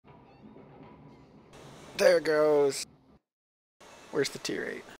There it goes. Where's the tier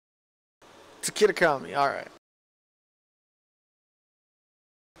 8? It's a Kitakami, alright.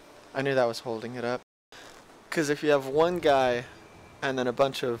 I knew that was holding it up. Because if you have one guy and then a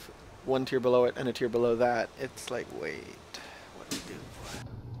bunch of one tier below it and a tier below that, it's like, wait, what do we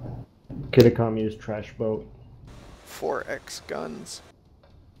do? Kitakami's trash boat. 4x guns.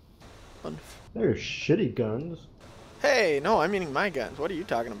 They're shitty guns. Hey, no, I'm meaning my guns. What are you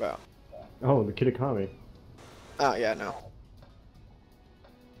talking about? Oh, the Kitakami. Oh, yeah, no.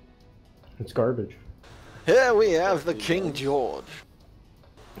 It's garbage. Here we have the King George.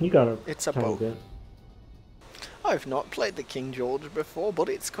 You got a It's a tiny boat. bit. I've not played the King George before, but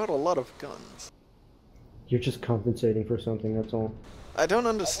it's got a lot of guns. You're just compensating for something, that's all. I don't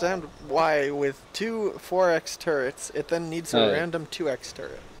understand why with two 4x turrets, it then needs a random 2x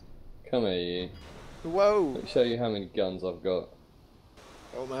turret. Come here, you. Whoa! Let me show you how many guns I've got.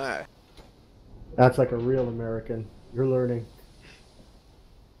 Oh my. That's like a real American. You're learning.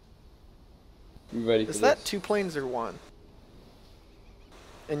 You ready for Is this? that 2 planes or 1?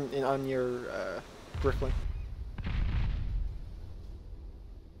 On your Brooklyn.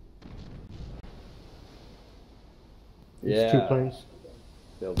 Yeah. It's 2 planes.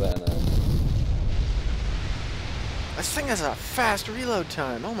 Feel better now. This thing has a fast reload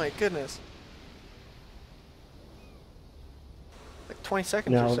time. Oh my goodness. Like 20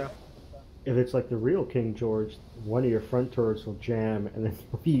 seconds Now, or so. if it's like the real King George, one of your front turrets will jam and then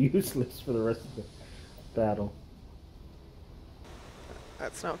you'll be useless for the rest of the battle.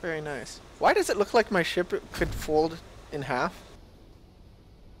 That's not very nice. Why does it look like my ship could fold in half?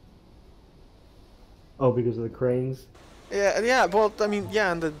 Oh, because of the cranes? Yeah, well, I mean,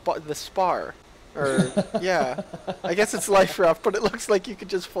 yeah, and the spar. Or, yeah. I guess it's life raft, but it looks like you could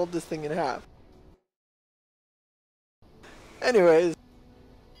just fold this thing in half. Anyways.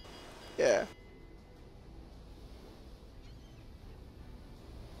 Yeah.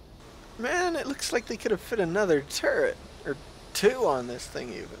 Man, it looks like they could have fit another turret. Or 2 on this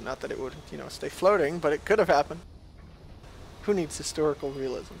thing even. Not that it would, you know, stay floating, but it could have happened. Who needs historical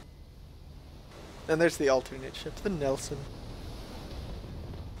realism? And there's the alternate ship, the Nelson.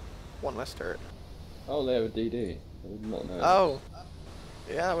 1 less turret. Oh, they have a DD. I did not know. Oh.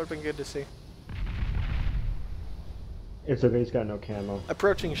 Yeah, that would have been good to see. It's okay, he's got no camo.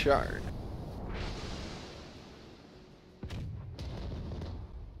 Approaching Shard.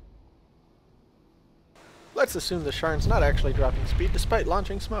 Let's assume the Shard's not actually dropping speed despite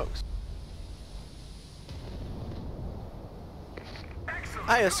launching smokes.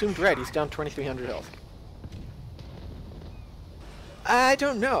 I assumed right, he's down 2300 health. I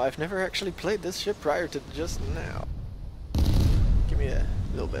don't know, I've never actually played this ship prior to just now. Give me a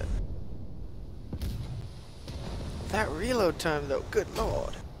little bit. That reload time though, good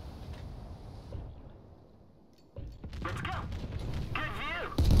lord. Let's go. Good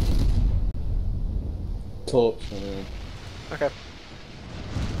view. Torch. Okay.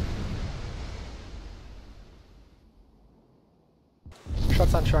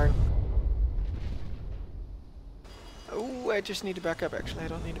 Shots on Sharn. Oh, I just need to back up actually, I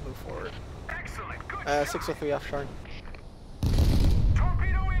don't need to move forward. Excellent. Good. 603 off Sharn.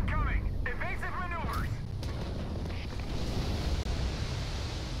 Torpedo incoming. Evasive maneuvers.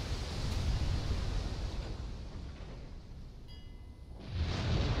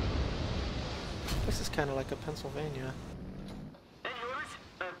 This is kind of like a Pennsylvania. Any orders,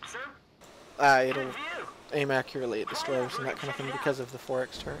 sir? It'll Good view. aim accurately at destroyers and that kind of thing because of the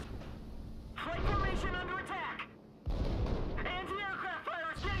 4x turret. Flight formation under attack. Anti-aircraft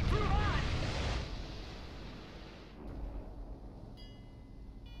fire is getting too hot.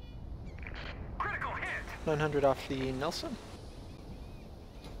 Critical hit. 900 off the Nelson.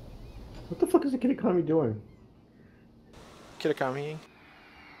 What the fuck is the Kitakami doing? Kitakami.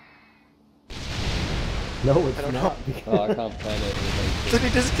 No, it's I don't not. Oh, I can't pen it. Did he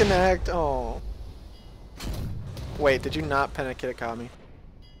disconnect? Oh. Wait, did you not pen a Kitakami?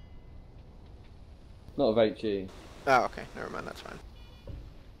 Not of HE. Oh, okay. Never mind. That's fine.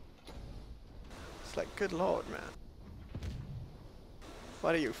 It's like, good lord, man.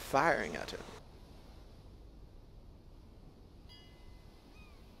 What are you firing at it?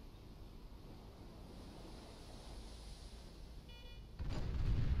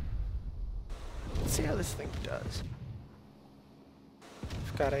 Let's see how this thing does.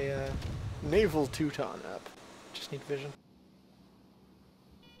 I've got a naval Teuton up. Just need vision.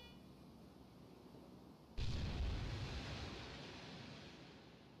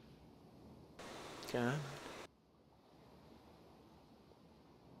 Come on.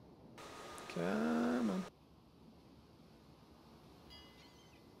 Come on.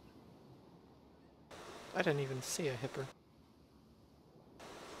 I didn't even see a hipper.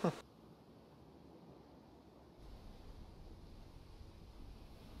 Huh.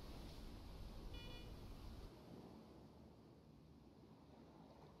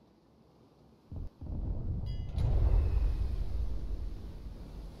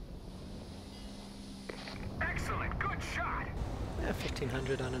 Excellent, good shot. Yeah,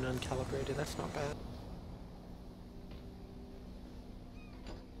 1500 on an uncalibrated, that's not bad.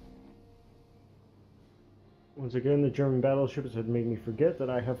 Once again, the German battleships had made me forget that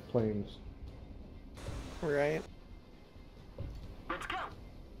I have planes. Right. Let's go.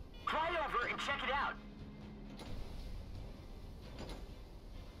 Fly over and check it out.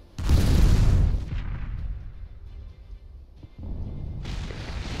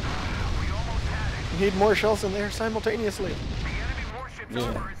 We almost had it. You need more shells in there simultaneously. The enemy warship's Yeah.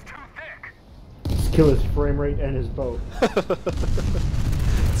 armor is too thick. Just kill his frame rate and his boat.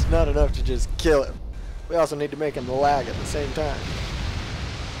 It's not enough to just kill him. We also need to make him lag at the same time.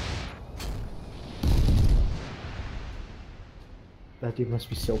 That dude must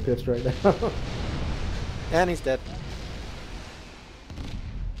be so pissed right now. And he's dead.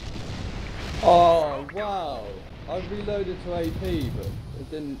 Oh, wow. I reloaded to AP, but it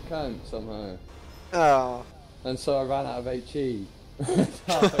didn't count somehow. Oh. And so I ran out of HE.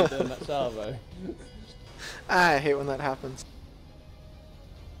 Halfway down that salvo. I hate when that happens.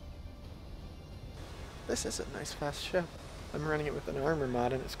 This is a nice fast ship. I'm running it with an armor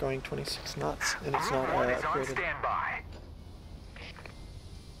mod and it's going 26 knots and it's not Group 1 is on upgraded. standby.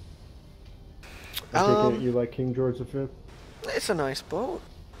 I take it you like King George V? It's a nice boat.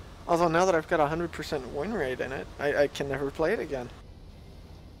 Although now that I've got 100% win rate in it, I can never play it again.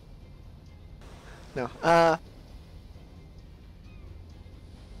 No.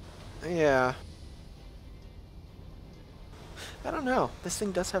 Yeah. I don't know. This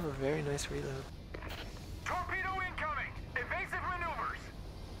thing does have a very nice reload. Torpedo incoming. Evasive maneuvers.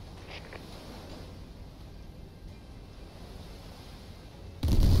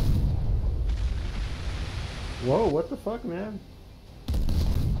 Whoa, what the fuck, man?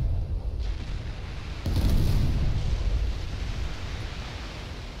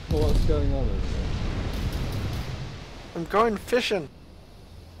 What's going on over there? I'm going fishing.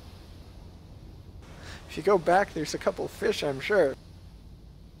 If you go back, there's a couple of fish, I'm sure.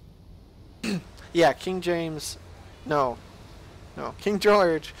 Yeah, King James... No. No, King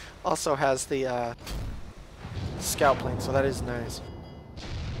George also has the scout plane, so that is nice.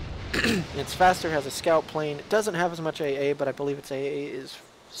 It's faster, has a scout plane. It doesn't have as much AA, but I believe its AA is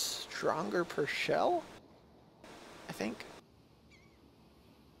stronger per shell? I think.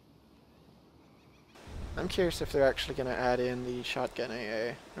 I'm curious if they're actually going to add in the shotgun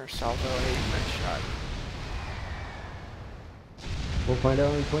AA, or salvo AA nice shot. We'll find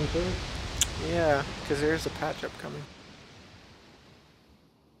out in 23rd. Yeah, because there's a patch upcoming.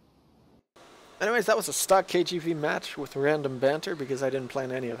 Anyways, that was a stock KGV match with random banter because I didn't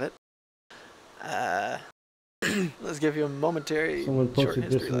plan any of it. Let's give you a momentary Someone short posted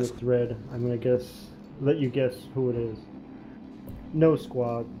this history in the lesson. thread. I'm gonna let you guess who it is. No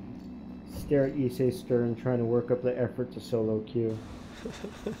squad. Stare at Issei Stern trying to work up the effort to solo queue.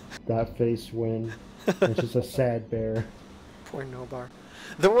 That face win. It's just a sad bear. Poor Nobar.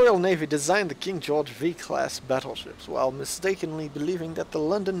 The Royal Navy designed the King George V-class battleships while mistakenly believing that the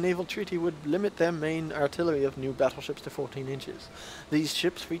London Naval Treaty would limit their main artillery of new battleships to 14 inches. These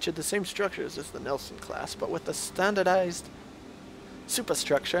ships featured the same structures as the Nelson class, but with a standardized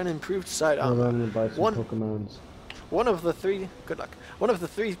superstructure and improved side I'm armor. gonna buy some Pokemons. One of the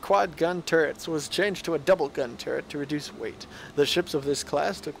three quad gun turrets was changed to a double gun turret to reduce weight. The ships of this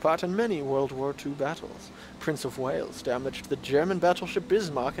class took part in many World War II battles. Prince of Wales damaged the German battleship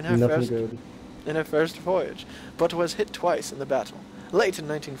Bismarck in her first voyage, but was hit twice in the battle. Late in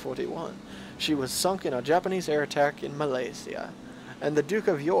 1941, she was sunk in a Japanese air attack in Malaysia. And the Duke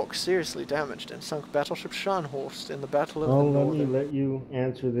of York seriously damaged and sunk battleship Scharnhorst in the Battle of the Let me let you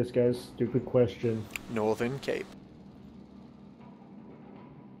answer this guy's stupid question. Northern Cape.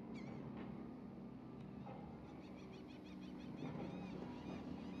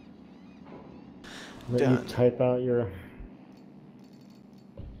 Let you type out your...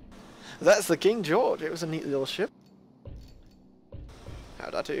 That's the King George. It was a neat little ship.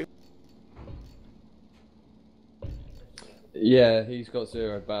 How'd I do? Yeah, he's got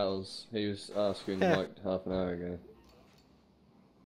 0 battles. He was asking Yeah. like half an hour ago.